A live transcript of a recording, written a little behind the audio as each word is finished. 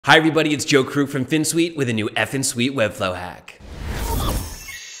Hi everybody, it's Joe Krug from Finsweet with a new effing sweet Webflow hack.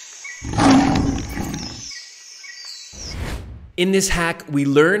 In this hack, we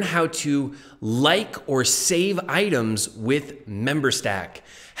learn how to like or save items with Memberstack.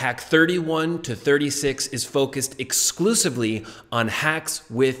 Hack 31 to 36 is focused exclusively on hacks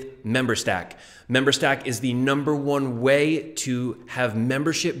with Memberstack. Memberstack is the #1 way to have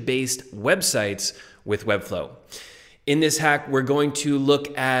membership-based websites with Webflow. In this hack, we're going to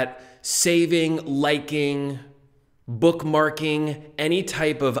look at saving, liking, bookmarking any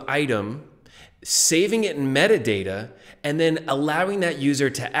type of item, saving it in metadata, and then allowing that user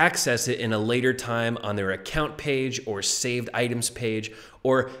to access it in a later time on their account page or saved items page,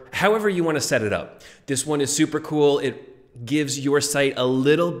 or however you want to set it up. This one is super cool. It gives your site a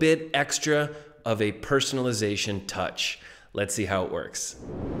little bit extra of a personalization touch. Let's see how it works.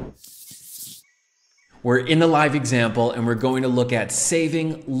 We're in the live example and we're going to look at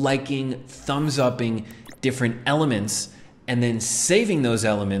saving, liking, thumbs upping different elements and then saving those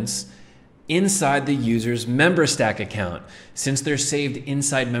elements inside the user's Memberstack account. Since they're saved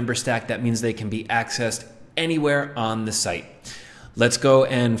inside Memberstack, that means they can be accessed anywhere on the site. Let's go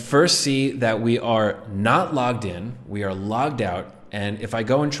and first see that we are not logged in, we are logged out, and if I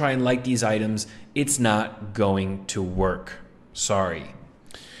go and try and like these items, it's not going to work. Sorry.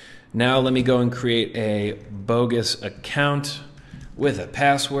 Now let me go and create a bogus account with a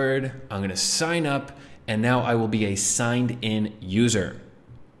password. I'm going to sign up and now I will be a signed in user.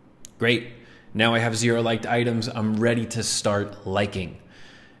 Great. Now I have 0 liked items. I'm ready to start liking.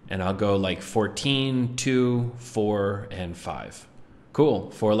 And I'll go like 14, 2, 4, and 5. Cool.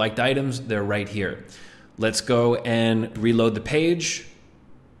 4 liked items. They're right here. Let's go and reload the page.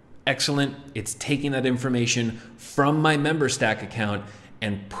 Excellent. It's taking that information from my Memberstack account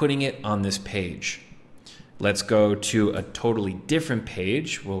and putting it on this page. Let's go to a totally different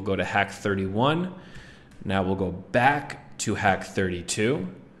page. We'll go to hack 31. Now we'll go back to hack 32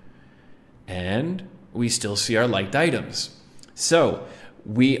 and we still see our liked items. So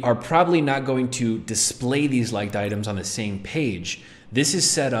we are probably not going to display these liked items on the same page. This is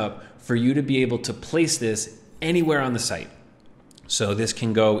set up for you to be able to place this anywhere on the site. So this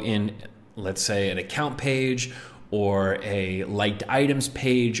can go in, let's say, an account page or a liked items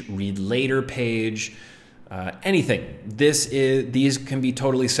page, read later page, anything. These can be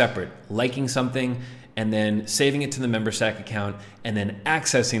totally separate. Liking something and then saving it to the Memberstack account and then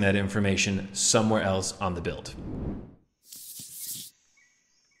accessing that information somewhere else on the build.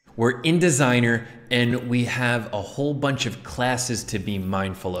 We're in Designer and we have a whole bunch of classes to be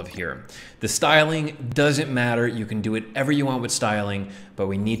mindful of here. The styling doesn't matter. You can do whatever you want with styling, but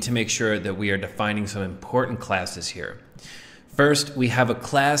we need to make sure that we are defining some important classes here. First, we have a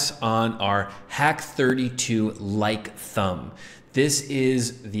class on our hack 32 like thumb. This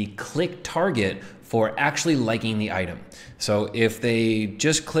is the click target for actually liking the item. So if they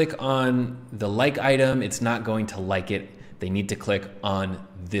just click on the like item, it's not going to like it. They need to click on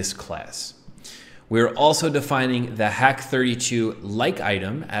this class. We're also defining the hack 32 like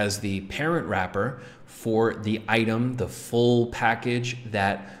item as the parent wrapper for the item, the full package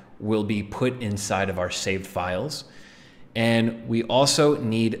that will be put inside of our saved files. And we also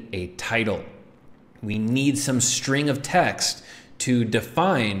need a title. We need some string of text to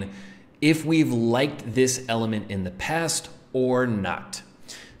define if we've liked this element in the past or not.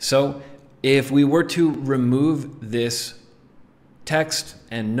 So if we were to remove this text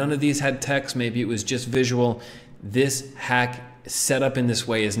and none of these had text, maybe it was just visual, this hack set up in this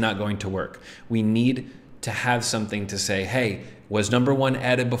way is not going to work. We need to have something to say, hey, was #1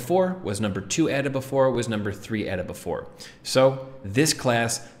 added before? Was #2 added before? Was #3 added before? So this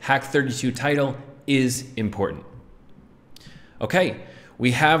class, hack 32 title, is important. Okay,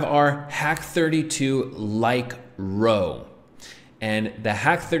 we have our hack 32 like row. And the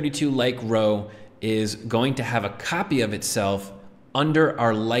hack 32 like row is going to have a copy of itself under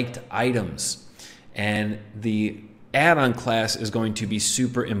our liked items. And the add-on class is going to be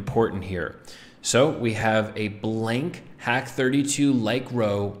super important here. So we have a blank hack 32 like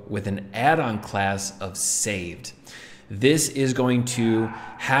row with an add-on class of saved. This is going to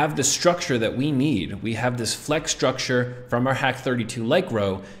have the structure that we need. We have this flex structure from our hack 32 like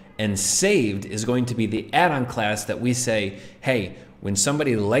row, and saved is going to be the add-on class that we say, hey, when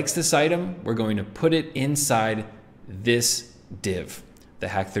somebody likes this item, we're going to put it inside this div, the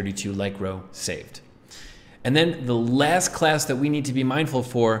hack 32 like row saved. And then the last class that we need to be mindful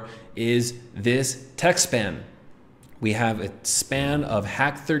for is this text span. We have a span of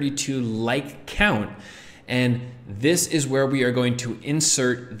hack 32 like count, and this is where we are going to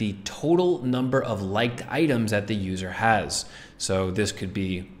insert the total number of liked items that the user has. So this could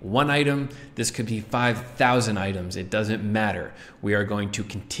be 1 item, this could be 5,000 items, it doesn't matter. We are going to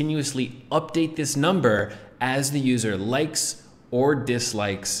continuously update this number as the user likes or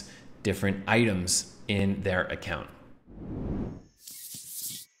dislikes different items in their account.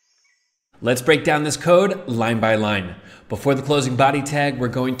 Let's break down this code line by line. Before the closing body tag, we're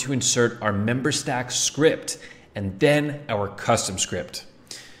going to insert our Memberstack script and then our custom script.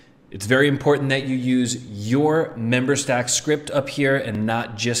 It's very important that you use your Memberstack script up here and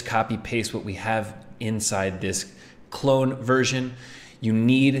not just copy paste what we have inside this clone version. You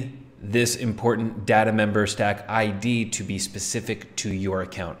need this important data Memberstack ID to be specific to your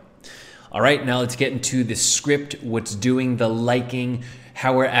account. All right, now let's get into the script, what's doing the liking,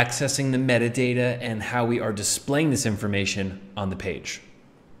 how we're accessing the metadata, and how we are displaying this information on the page.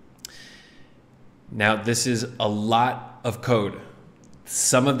 Now, this is a lot of code.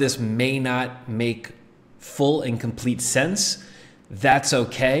 Some of this may not make full and complete sense. That's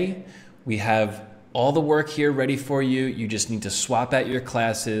okay. We have all the work here ready for you. You just need to swap out your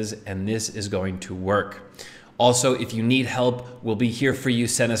classes and this is going to work. Also, if you need help, we'll be here for you.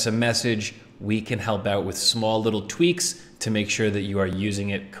 Send us a message. We can help out with small little tweaks to make sure that you are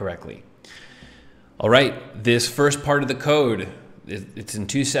using it correctly. All right, this first part of the code, it's in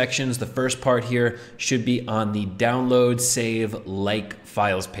 2 sections. The first part here should be on the download, save, like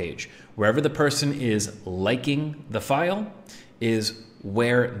files page. Wherever the person is liking the file is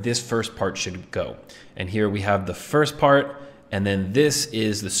where this first part should go. And here we have the first part, and then this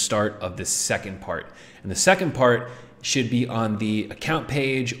is the start of the second part. And the second part should be on the account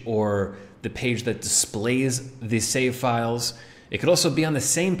page or the page that displays the save files. It could also be on the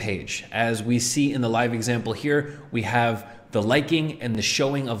same page. As we see in the live example here, we have the liking and the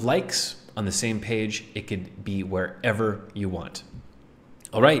showing of likes on the same page. It could be wherever you want.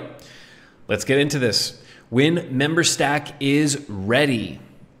 All right, let's get into this. When Memberstack is ready,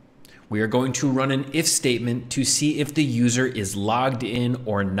 we are going to run an if statement to see if the user is logged in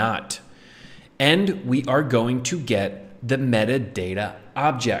or not. And we are going to get the metadata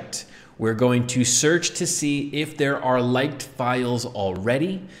object. We're going to search to see if there are liked files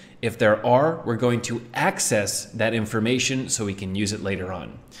already. If there are, we're going to access that information so we can use it later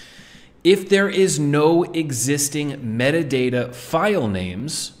on. If there is no existing metadata file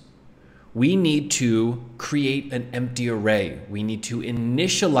names, we need to create an empty array. We need to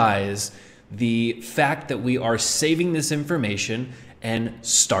initialize the fact that we are saving this information and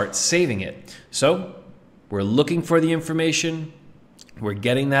start saving it. So we're looking for the information, we're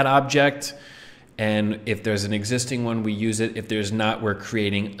getting that object, and if there's an existing one, we use it. If there's not, we're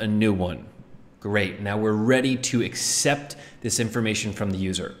creating a new one. Great, now we're ready to accept this information from the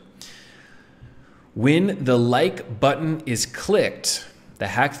user. When the like button is clicked, the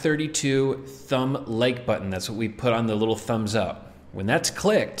Hack32 thumb like button, that's what we put on the little thumbs up. When that's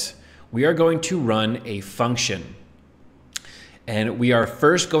clicked, we are going to run a function. And we are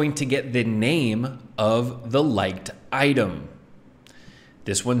first going to get the name of the liked item.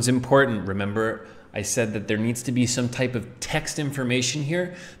 This one's important. Remember, I said that there needs to be some type of text information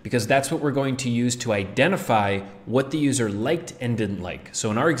here because that's what we're going to use to identify what the user liked and didn't like. So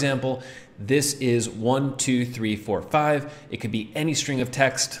in our example, this is 1, 2, 3, 4, 5. It could be any string of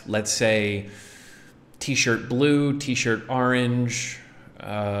text. Let's say t-shirt blue, t-shirt orange,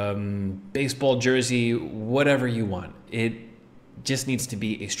 baseball jersey, whatever you want. It just needs to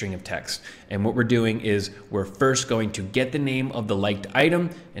be a string of text. And what we're doing is we're first going to get the name of the liked item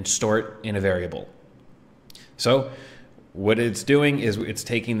and store it in a variable. So what it's doing is it's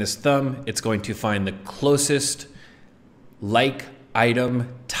taking this thumb, it's going to find the closest like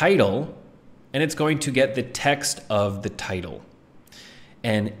item title, and it's going to get the text of the title.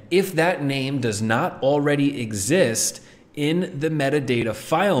 And if that name does not already exist in the metadata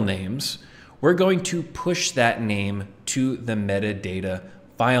file names, we're going to push that name to the metadata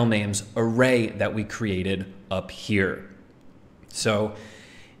file names array that we created up here. So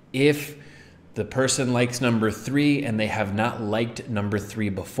if the person likes number 3 and they have not liked number 3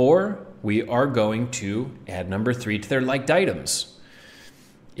 before, we are going to add number 3 to their liked items.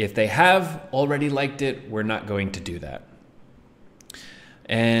 If they have already liked it, we're not going to do that.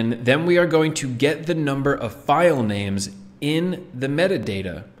 And then we are going to get the number of file names in the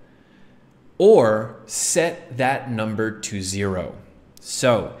metadata or set that number to 0.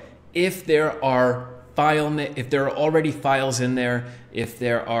 So if there are already files in there, if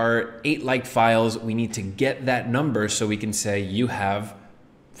there are 8 liked files, we need to get that number so we can say you have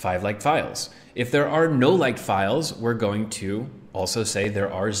 5 liked files. If there are no liked files, we're going to also say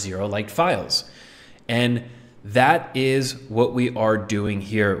there are 0 liked files. And that is what we are doing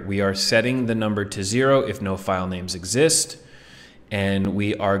here. We are setting the number to 0 if no file names exist. and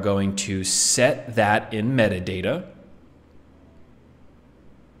we are going to set that in metadata.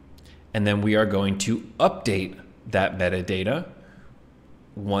 And then we are going to update that metadata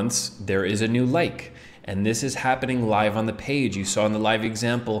once there is a new like. And this is happening live on the page. You saw in the live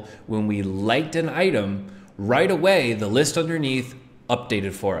example, when we liked an item, right away, the list underneath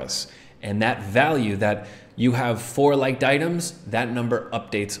updated for us. And that value that you have 4 liked items, that number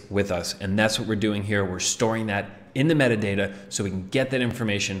updates with us. And that's what we're doing here. We're storing that in the metadata so we can get that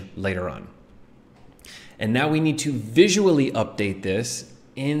information later on. And now we need to visually update this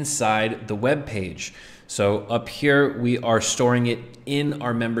inside the web page. So up here, we are storing it in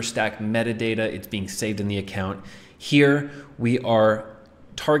our Memberstack metadata. It's being saved in the account. Here, we are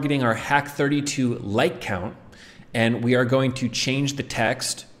targeting our Hack32 like count, and we are going to change the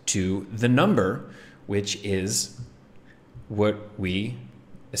text to the number, which is what we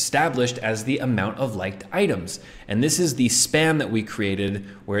established as the amount of liked items. And this is the span that we created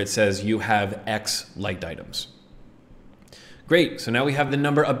where it says you have X liked items. Great, so now we have the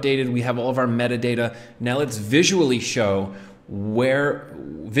number updated, we have all of our metadata. Now let's visually show the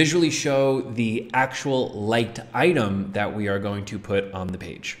actual liked item that we are going to put on the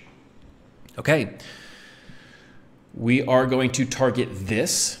page. Okay, we are going to target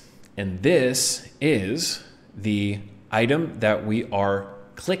this, and this is the item that we are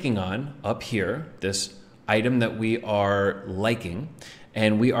clicking on up here, this item that we are liking,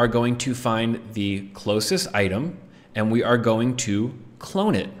 and we are going to find the closest item, and we are going to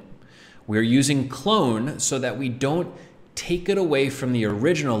clone it. We're using clone so that we don't take it away from the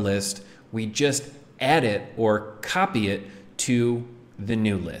original list, we just add it or copy it to the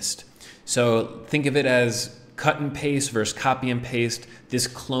new list. So think of it as cut and paste versus copy and paste. This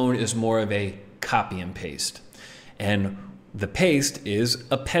clone is more of a copy and paste. And the paste is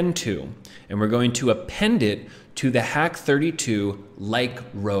append to, and we're going to append it to the Hack32 like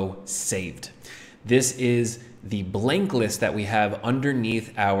row saved. This is the blank list that we have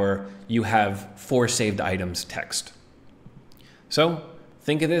underneath our you have 4 saved items text. So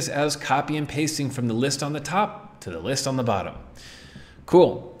think of this as copy and pasting from the list on the top to the list on the bottom.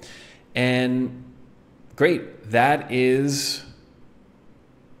 Cool. And great, that is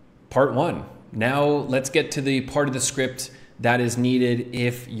part 1. Now let's get to the part of the script that is needed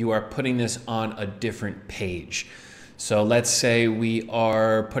if you are putting this on a different page. So let's say we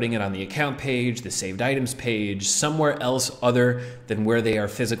are putting it on the account page, the saved items page, somewhere else other than where they are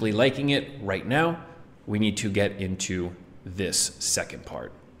physically liking it right now. We need to get into this second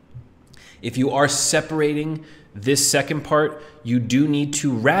part. If you are separating this second part, you do need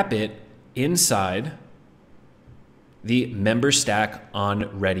to wrap it inside the Memberstack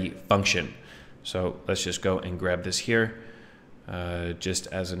on ready function. So let's just go and grab this here. Just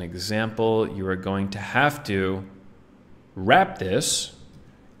as an example, you are going to have to wrap this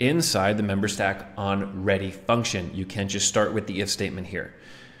inside the Memberstack on ready function. You can't just start with the if statement here.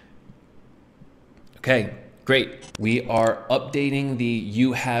 Okay, great. We are updating the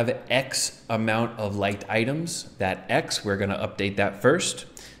you have X amount of liked items. That X, we're gonna update that first.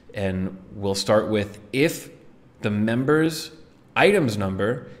 And we'll start with if the member's items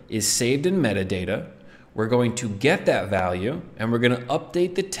number is saved in metadata, we're going to get that value and we're gonna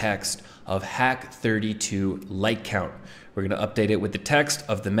update the text of Hack32 like count. We're gonna update it with the text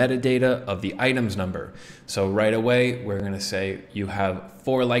of the metadata of the items number. So right away, we're gonna say you have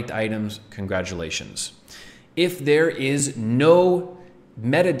 4 liked items, congratulations. If there is no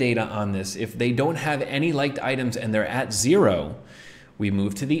metadata on this, if they don't have any liked items and they're at 0, we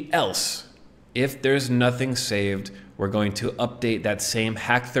move to the else. If there's nothing saved, we're going to update that same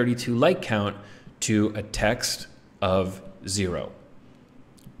Hack32 like count to a text of 0.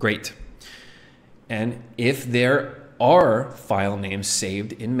 Great. And if there are file names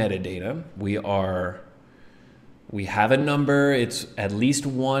saved in metadata, we have a number, it's at least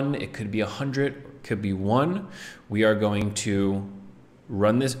 1, it could be 100, it could be 1. We are going to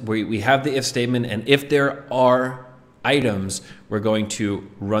run this, we have the if statement, and if there are items, we're going to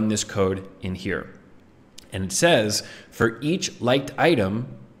run this code in here. And it says, for each liked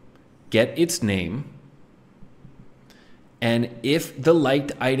item, get its name, and if the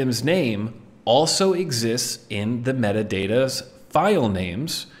liked item's name also exists in the metadata's file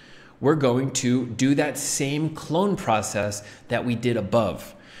names, we're going to do that same clone process that we did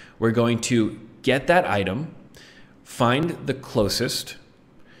above. We're going to get that item, find the closest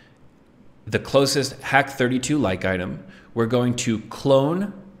Hack32 like item. We're going to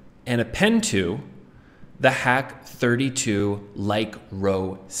clone and append to the Hack32 like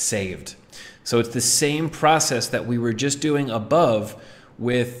row saved. So it's the same process that we were just doing above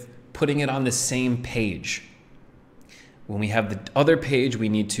with putting it on the same page. when we have the other page, we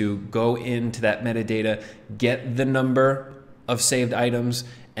need to go into that metadata, get the number of saved items,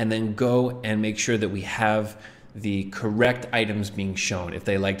 and then go and make sure that we have the correct items being shown. If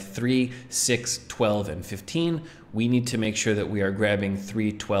they liked 3, 6, 12, and 15, we need to make sure that we are grabbing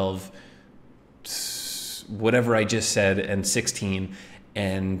 3, 12, whatever I just said, and 16,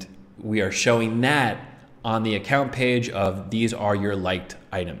 and we are showing that on the account page of these are your liked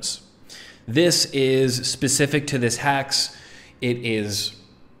items. This is specific to this hacks. It is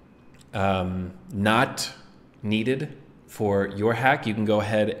not needed for your hack. You can go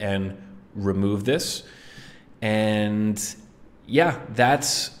ahead and remove this. And yeah,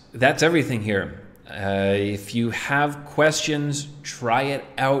 that's everything here. If you have questions, try it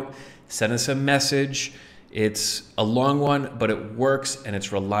out. Send us a message. It's a long one, but it works and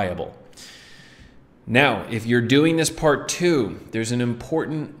it's reliable. Now, if you're doing this part 2, there's an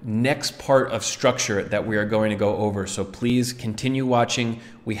important next part of structure that we are going to go over. So please continue watching.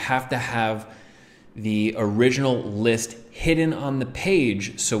 We have to have the original list hidden on the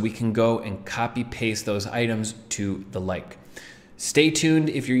page so we can go and copy paste those items to the like. Stay tuned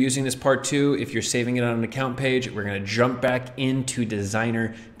if you're using this part 2. If you're saving it on an account page, we're going to jump back into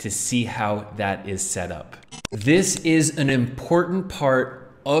Designer to see how that is set up. This is an important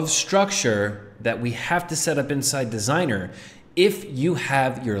part of structure that we have to set up inside Designer if you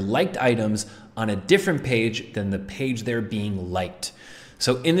have your liked items on a different page than the page they're being liked.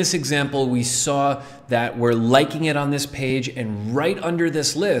 So in this example, we saw that we're liking it on this page, and right under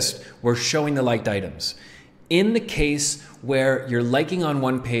this list, we're showing the liked items. In the case where you're liking on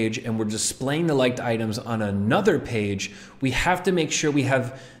one page and we're displaying the liked items on another page, we have to make sure we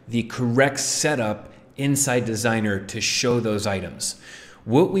have the correct setup inside Designer to show those items.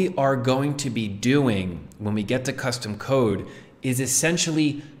 What we are going to be doing when we get to custom code is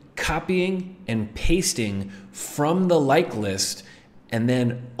essentially copying and pasting from the like list and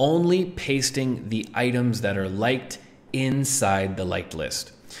then only pasting the items that are liked inside the liked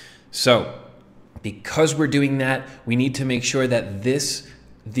list. So because we're doing that, we need to make sure that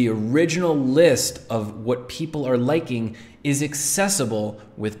the original list of what people are liking is accessible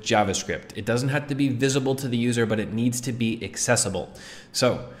with JavaScript. It doesn't have to be visible to the user, but it needs to be accessible.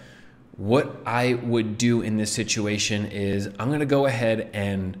 So what I would do in this situation is I'm going to go ahead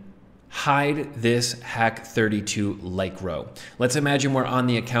and hide this hack 32 like row. Let's imagine we're on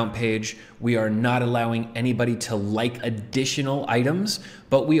the account page. We are not allowing anybody to like additional items,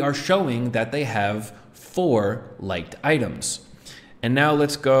 but we are showing that they have 4 liked items. And now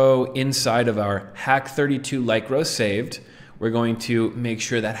let's go inside of our hack 32 like row saved. We're going to make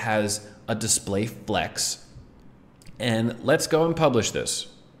sure that has a display flex. And let's go and publish this.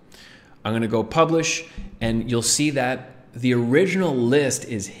 I'm going to go publish, and you'll see that the original list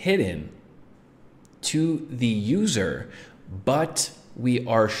is hidden to the user, but we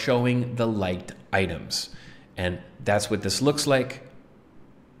are showing the liked items. And that's what this looks like.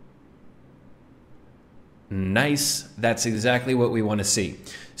 Nice. That's exactly what we want to see.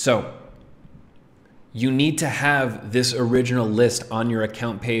 So you need to have this original list on your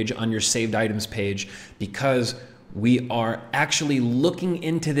account page, on your saved items page, because we are actually looking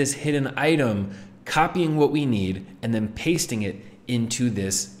into this hidden item, copying what we need, and then pasting it into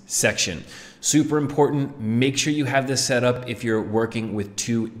this section. Super important. Make sure you have this set up if you're working with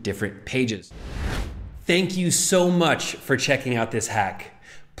 2 different pages. Thank you so much for checking out this hack.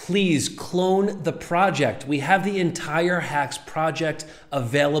 Please clone the project. We have the entire hacks project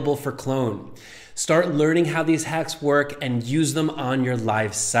available for clone. Start learning how these hacks work and use them on your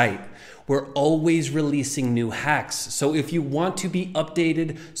live site. We're always releasing new hacks, so if you want to be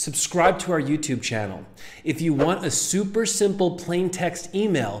updated, subscribe to our YouTube channel. If you want a super simple plain text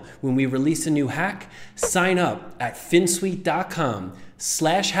email when we release a new hack, sign up at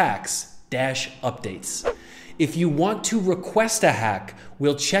finsweet.com/hacks-updates. If you want to request a hack,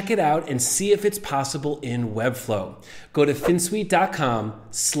 we'll check it out and see if it's possible in Webflow. Go to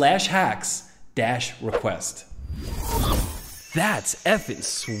finsweet.com/hacks-request. That's effing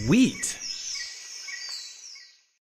sweet.